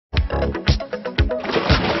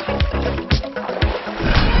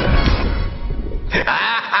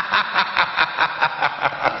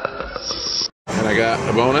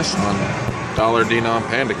The bonus on Dollar Denom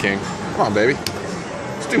Panda King. Come on, baby.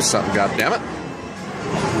 Let's do something, goddammit.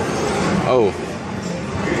 Oh.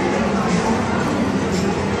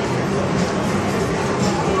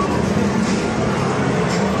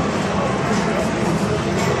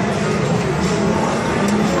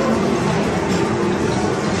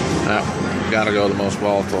 Gotta go the most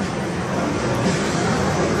volatile.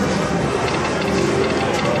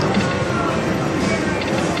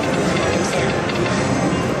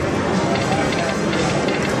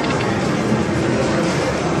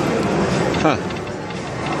 Huh.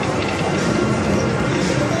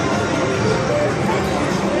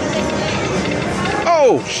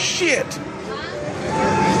 Oh, shit!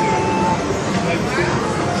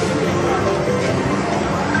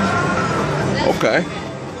 Okay.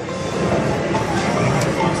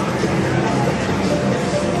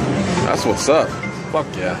 That's what's up. Fuck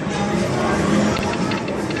yeah.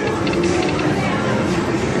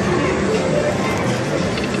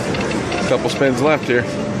 Couple spins left here.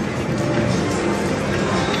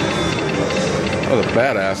 That was a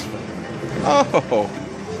badass. Oh.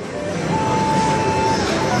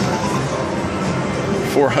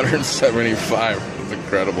 475. That's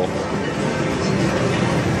incredible.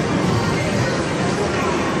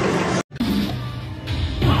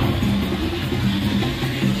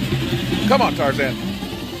 Come on, Tarzan.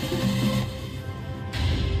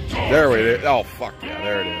 There we go. Oh, fuck yeah.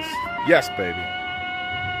 There it is. Yes, baby.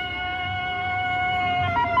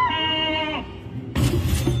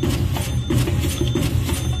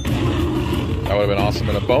 That would have been awesome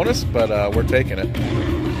in a bonus, but we're taking it.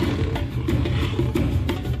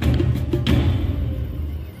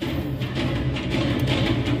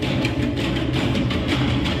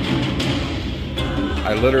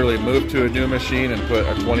 I literally moved to a new machine and put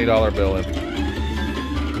a $20 bill in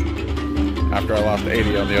after I lost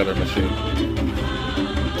 80 on the other machine.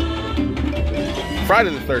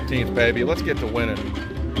 Friday the 13th, baby. Let's get to winning.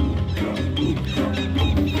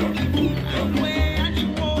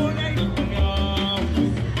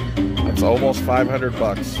 That's almost 500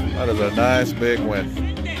 bucks. That is a nice big win.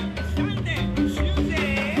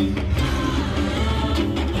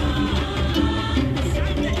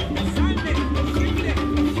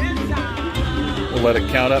 Let it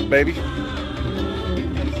count up, baby.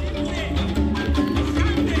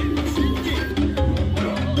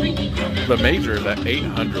 The major is at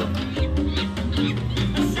 800.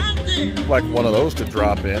 Like one of those to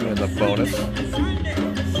drop in the bonus.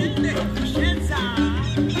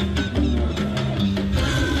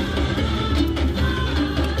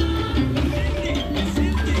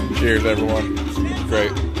 Cheers, everyone.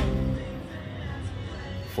 Great.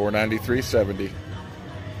 493.70.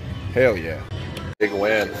 Hell yeah. Big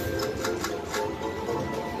win.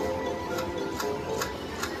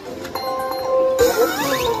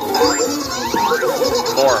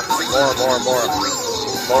 More.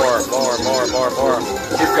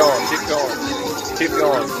 Keep going. Keep going. Keep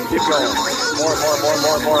going. More.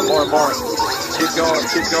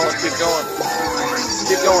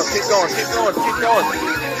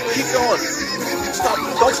 Keep going. Stop.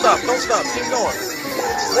 Don't stop. Keep going.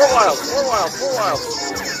 More wilds.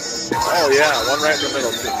 Oh yeah, one right in the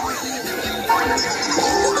middle too.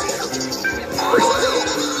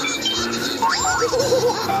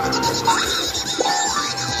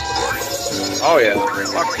 Oh yeah,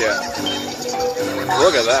 fuck yeah.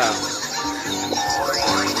 Look at that.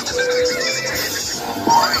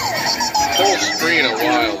 Whole screen of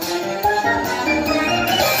wilds.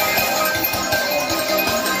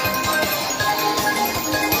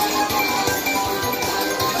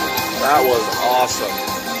 That was awesome.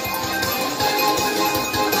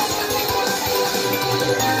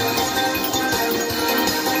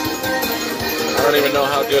 I don't even know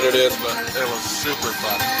how good it is, but it was super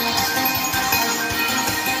fun.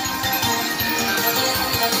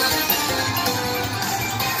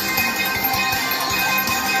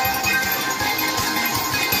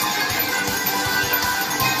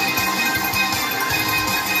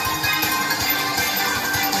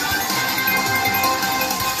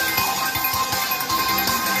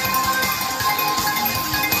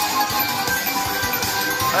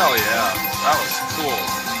 Hell yeah, that was cool.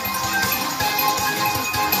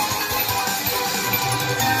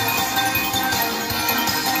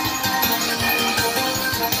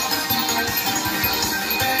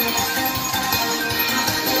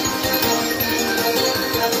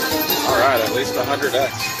 All right, at least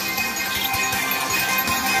 100x.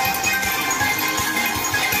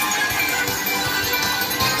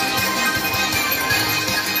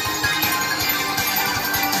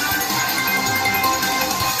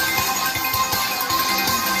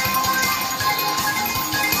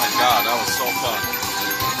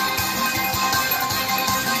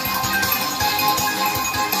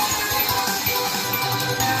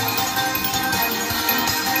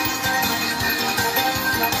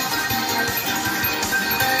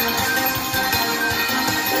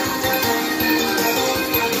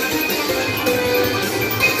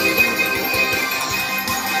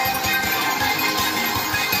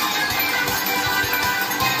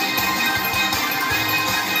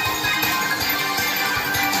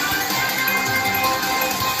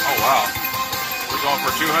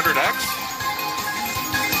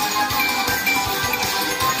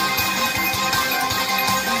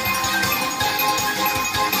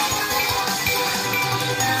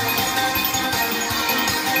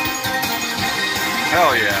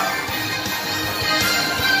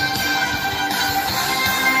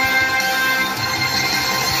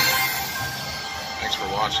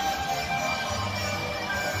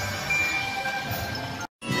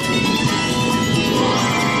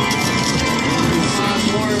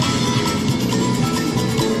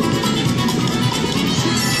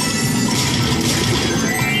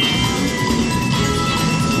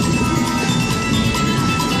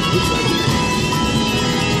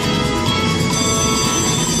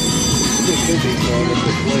 with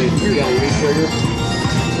this blade. You got a retrigger?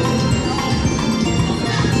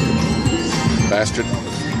 Bastard.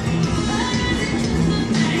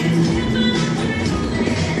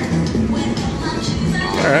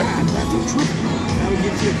 Alright. That'll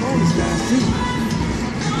get you a bonus dice too.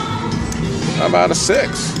 How about a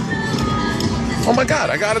 6? Oh my god,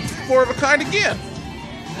 I got a 4 of a kind again.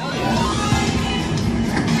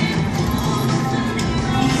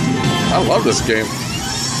 I love this game.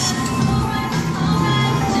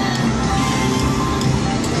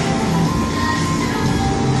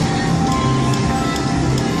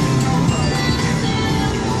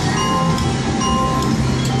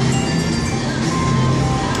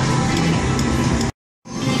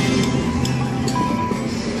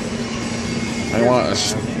 I want a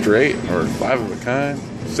straight or 5 of a kind,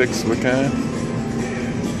 6 of a kind.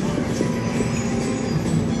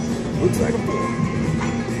 Looks like a 4.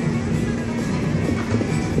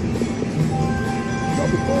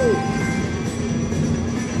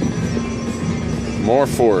 More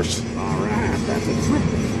 4s. Alright, that's a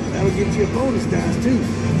triple. That'll get you a bonus dice too.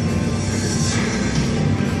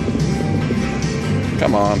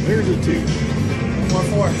 Come on. There's a 2.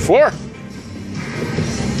 More 4. 4?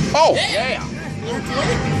 Oh! Yeah.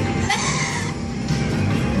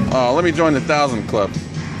 Oh, let me join the 1,000 club.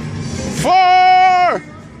 4!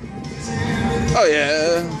 Oh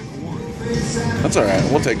yeah. That's alright.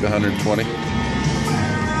 We'll take the 120.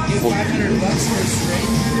 $500 for a straight.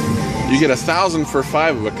 You get 1,000 for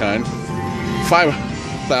 5 of a kind.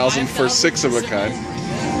 5,000 for 6 of a kind.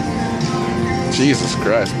 Jesus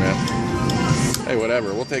Christ, man. Hey,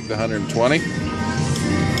 whatever. We'll take the 120.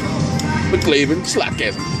 McClavin,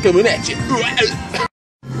 Slotgasm, coming at you.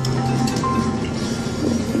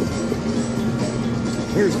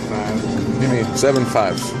 Here's a 5. Give me 7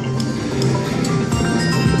 5s.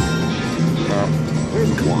 No.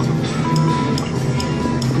 There's a 1.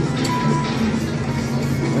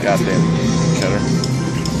 Goddamn Ketter.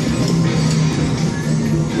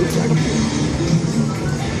 Looks like a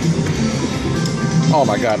 4. Oh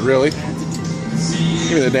my god, really?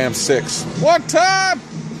 Give me the damn 6. One time!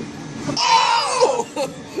 Oh!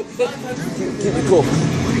 Cool.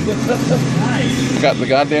 Got the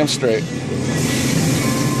goddamn straight.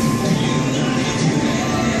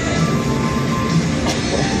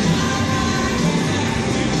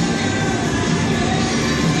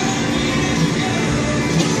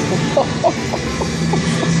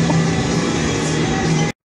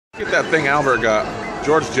 Get that thing Albert got.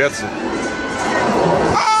 George Jetson.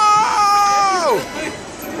 Oh!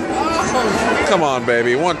 Come on,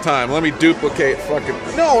 baby. One time. Let me duplicate fucking...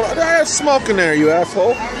 No, I have smoke in there, you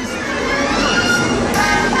asshole.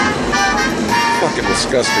 Fucking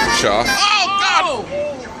disgusting, Shaw. Oh, God!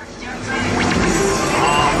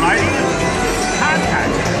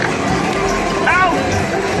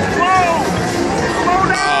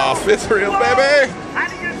 Oh, fifth reel, baby! How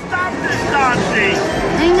do you stop this Nazi?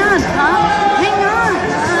 Hang on, Pop. Hang on.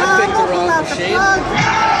 I think they're all Pull out the the shade. plug.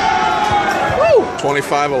 Woo!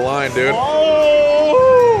 25 a line, dude. Oh!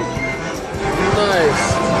 Nice.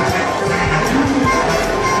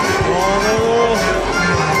 Oh,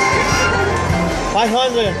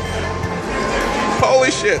 500.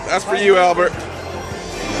 Holy shit, that's for you, Albert.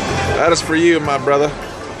 That is for you, my brother.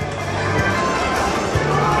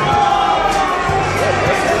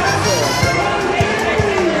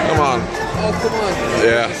 Come on. Oh, come on.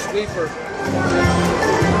 Yeah. Sleeper.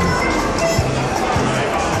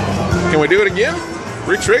 Can we do it again?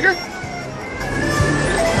 Re-trigger?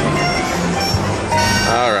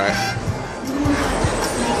 All right.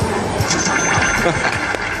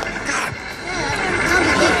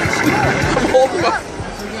 I'm holding my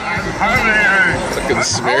fucking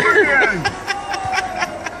smear.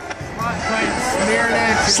 Smearing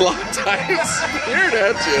at you. Slot tight smeared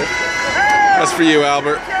at you. That's for you,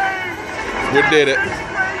 Albert. You did it.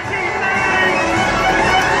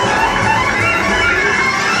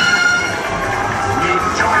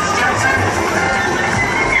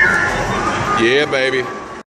 Yeah, baby.